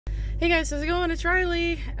Hey guys, how's it going? It's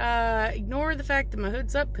Riley. Ignore the fact that my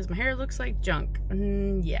hood's up because my hair looks like junk.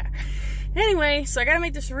 Yeah. Anyway, so I gotta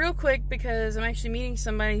make this real quick because I'm actually meeting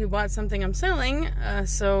somebody who bought something I'm selling.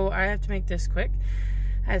 So I have to make this quick,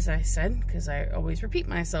 as I said, because I always repeat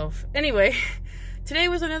myself. Anyway, today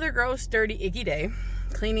was another gross, dirty, icky day.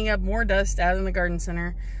 Cleaning up more dust out in the garden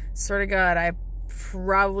center. Swear to God, I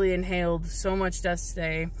probably inhaled so much dust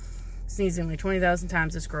today. Sneezing like 20,000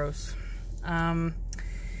 times. It's gross.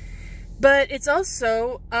 But it's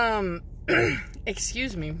also,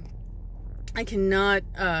 excuse me, I cannot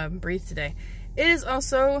breathe today. It is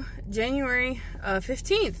also January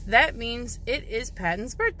 15th. That means it is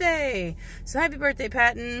Patton's birthday. So happy birthday,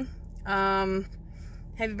 Patton.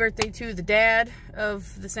 Happy birthday to the dad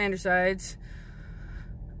of the Sandersides.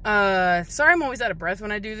 Sorry I'm always out of breath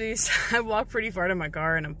when I do these. I walk pretty far to my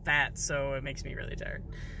car and I'm fat, so it makes me really tired.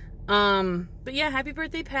 But yeah, happy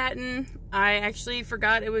birthday, Patton. I actually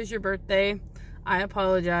forgot it was your birthday. I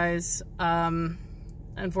apologize.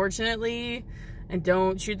 Unfortunately, and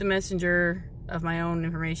don't shoot the messenger of my own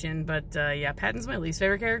information, but, yeah, Patton's my least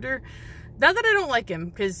favorite character. Not that I don't like him,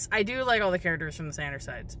 because I do like all the characters from the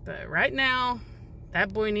Sandersides, but right now,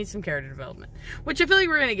 that boy needs some character development, which I feel like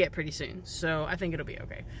we're going to get pretty soon, so I think it'll be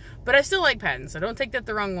okay. But I still like Patton, so don't take that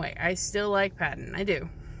the wrong way. I still like Patton. I do.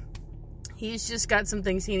 He's just got some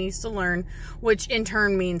things he needs to learn, which in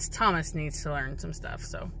turn means Thomas needs to learn some stuff,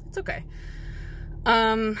 so it's okay.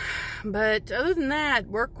 But other than that,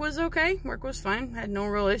 work was okay. Work was fine. Had no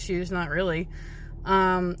real issues, not really.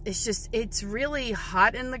 It's just, it's really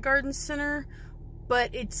hot in the garden center,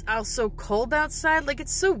 but it's also cold outside. Like,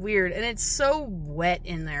 it's so weird, and it's so wet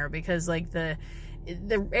in there because, like, the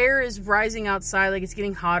air is rising outside, like, it's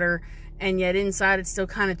getting hotter, and yet inside it's still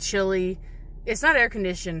kind of chilly. It's not air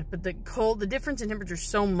conditioned, but the difference in temperature is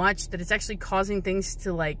so much that it's actually causing things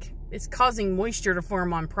to, like, it's causing moisture to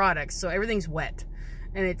form on products. So everything's wet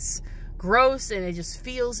and it's gross and it just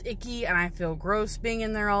feels icky, and I feel gross being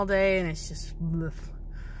in there all day, and it's just, ugh.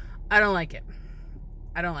 I don't like it.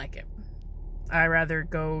 I don't like it. I'd rather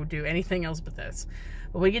go do anything else but this.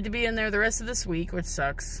 But we get to be in there the rest of this week, which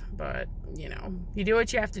sucks, but you know, you do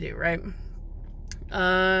what you have to do, right?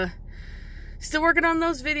 Still working on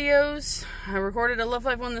those videos. I recorded a Love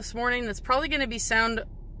Life one this morning that's probably going to be sound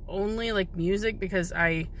only, like music, because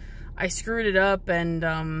I screwed it up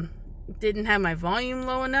and didn't have my volume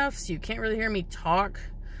low enough, so you can't really hear me talk.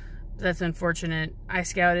 That's unfortunate. I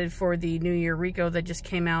scouted for the New Year Rico that just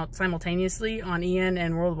came out simultaneously on EN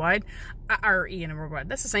and Worldwide. Or EN and Worldwide.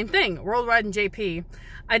 That's the same thing. Worldwide and JP.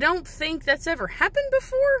 I don't think that's ever happened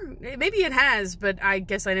before. Maybe it has, but I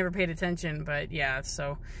guess I never paid attention. But yeah,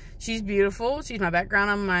 so she's beautiful. She's my background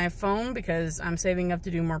on my phone because I'm saving up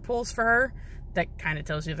to do more pulls for her. That kind of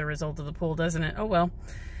tells you the result of the pull, doesn't it? Oh well.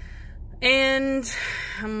 And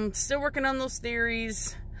I'm still working on those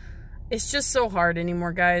theories. It's just so hard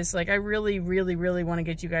anymore, guys. Like, I really, really, really want to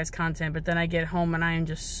get you guys content, but then I get home and I am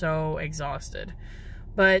just so exhausted.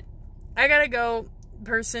 But I gotta go. The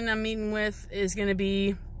person I'm meeting with is gonna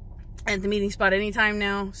be at the meeting spot anytime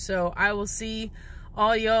now, so I will see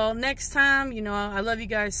all y'all next time. You know, I love you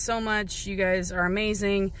guys so much. You guys are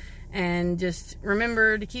amazing, and just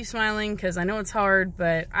remember to keep smiling, because I know it's hard,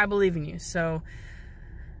 but I believe in you. So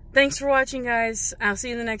thanks for watching, guys. I'll see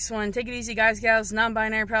you in the next one. Take it easy, guys, gals,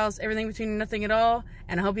 non-binary pals, everything between nothing at all,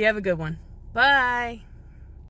 and I hope you have a good one. Bye.